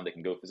downtown. They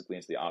can go physically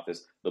into the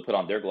office. They'll put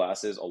on their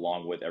glasses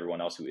along with everyone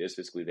else who is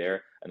physically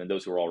there. And then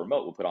those who are all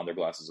remote will put on their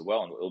glasses as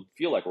well, and it'll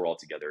feel like we're all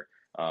together.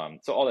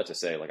 So all that to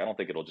say, like I don't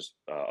think it'll just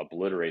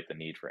obliterate the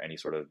need for any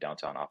sort of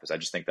downtown office. I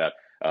just think that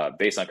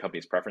based on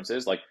companies'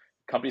 preferences, like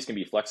companies can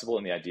be flexible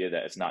in the idea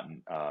that it's not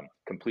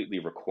completely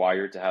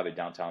required to have a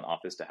downtown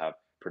office to have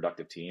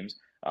productive teams.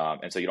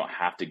 And so you don't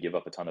have to give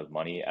up a ton of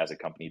money as a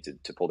company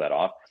to pull that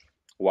off.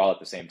 While at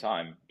the same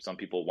time, some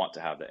people want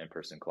to have that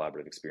in-person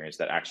collaborative experience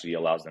that actually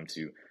allows them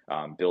to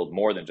build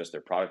more than just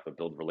their product, but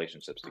build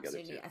relationships together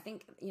too. absolutely. I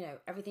think,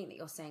 everything that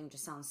you're saying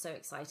just sounds so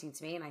exciting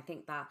to me. And I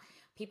think that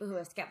people who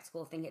are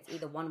skeptical think it's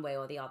either one way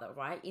or the other,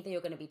 right? Either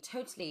you're going to be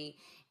totally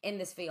in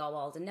this VR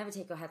world and never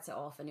take your headset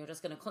off and you're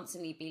just going to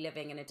constantly be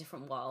living in a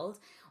different world,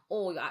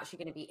 or you're actually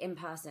going to be in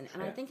person.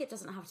 And I Yeah. think it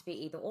doesn't have to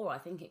be either or. I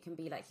think it can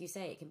be, like you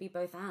say, it can be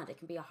both and. It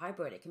can be a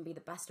hybrid. It can be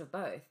the best of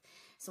both.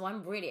 So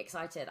I'm really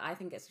excited. I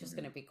think it's just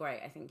going to be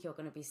great. I think you're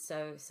going to be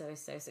so, so,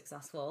 so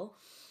successful.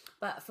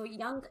 But for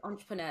young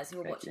entrepreneurs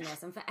who are Thank you. watching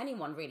this, and for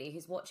anyone really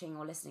who's watching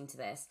or listening to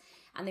this,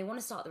 and they want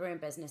to start their own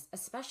business,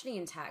 especially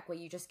in tech where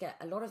you just get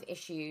a lot of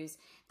issues,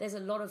 there's a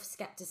lot of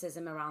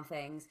skepticism around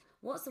things.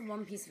 What's the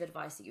one piece of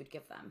advice that you'd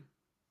give them?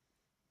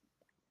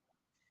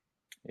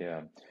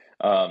 Yeah.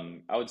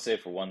 I would say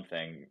for one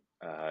thing,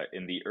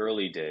 in the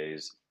early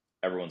days,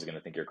 everyone's going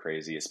to think you're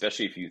crazy,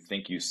 especially if you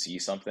think you see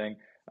something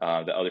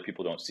that other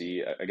people don't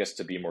see. I guess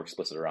to be more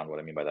explicit around what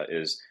I mean by that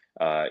is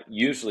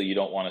usually you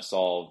don't want to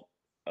solve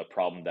a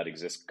problem that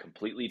exists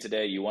completely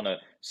today. You want to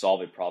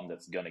solve a problem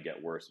that's going to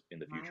get worse in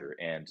the Right. future,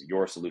 and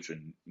your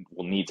solution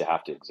will need to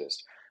have to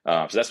exist.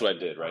 So that's what I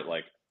did, right?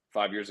 Like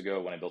 5 years ago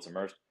when I built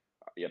Immersed,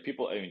 yeah,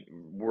 people, I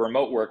mean,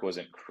 remote work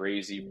wasn't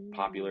crazy Mm,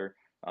 popular,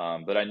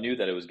 but I knew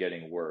that it was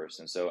getting worse.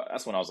 And so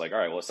that's when I was like, all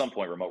right, well, at some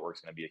point, remote work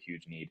is going to be a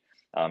huge need.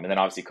 And then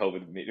obviously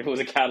COVID was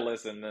a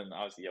catalyst, and then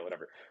obviously, yeah,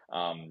 whatever.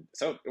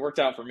 So it worked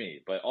out for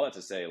me. But all that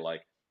to say,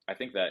 like, I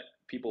think that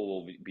people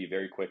will be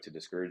very quick to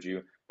discourage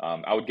you.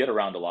 I would get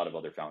around a lot of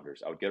other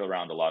founders. I would get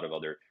around a lot of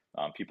other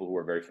people who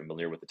are very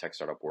familiar with the tech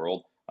startup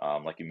world.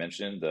 Like you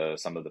mentioned,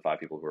 some of the five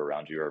people who are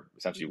around you are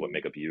essentially what mhm.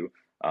 make up you.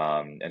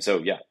 And so,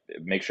 yeah,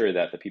 make sure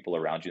that the people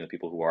around you, the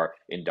people who are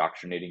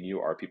indoctrinating you,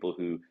 are people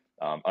who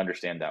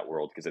understand that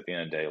world. Because at the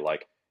end of the day,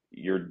 like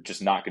you're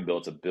just not going to be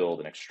able to build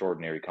an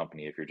extraordinary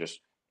company if you're just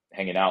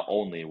hanging out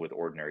only with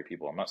ordinary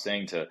people. I'm not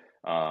saying to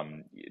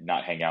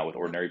not hang out with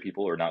Yeah. ordinary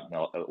people or not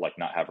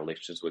have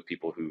relationships with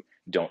people who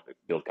don't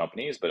build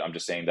companies, but I'm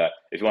just saying that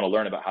if you want to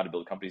learn about how to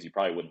build companies, you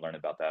probably wouldn't learn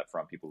about that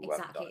from people who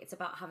haven't Exactly. done it. It's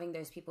about having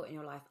those people in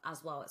your life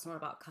as well. It's not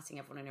about cutting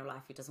everyone in your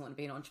life who doesn't want to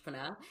be an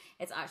entrepreneur.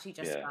 It's actually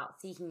just Yeah,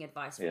 about seeking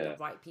advice from the yeah.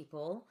 right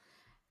people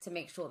to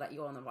make sure that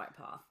you're on the right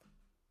path.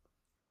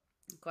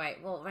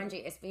 Great. Well,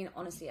 Renji, it's been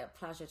honestly a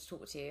pleasure to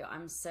talk to you.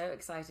 I'm so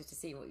excited to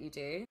see what you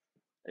do.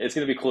 It's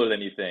gonna be cooler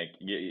than you think.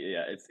 Yeah,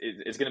 yeah.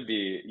 It's gonna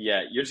be.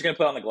 Yeah, you're just gonna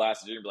put on the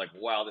glasses. You're gonna be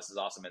like, "Wow, this is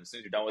awesome!" And as soon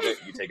as you're done with it,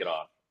 you take it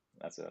off.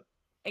 That's it.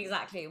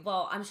 Exactly.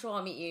 Well, I'm sure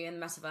I'll meet you in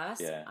the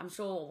metaverse. Yeah, I'm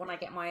sure when I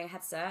get my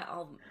headset,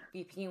 I'll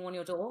be pinging on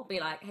your door, be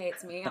like, hey,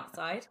 it's me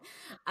outside.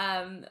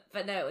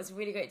 But no, it was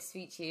really great to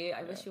speak to you.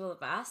 I yeah, wish you all the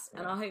best,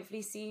 and yeah, I'll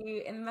hopefully see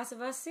you in the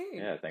metaverse soon.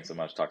 yeah. Thanks so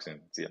much. Talk soon.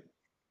 See ya.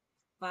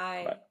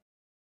 Bye. Bye.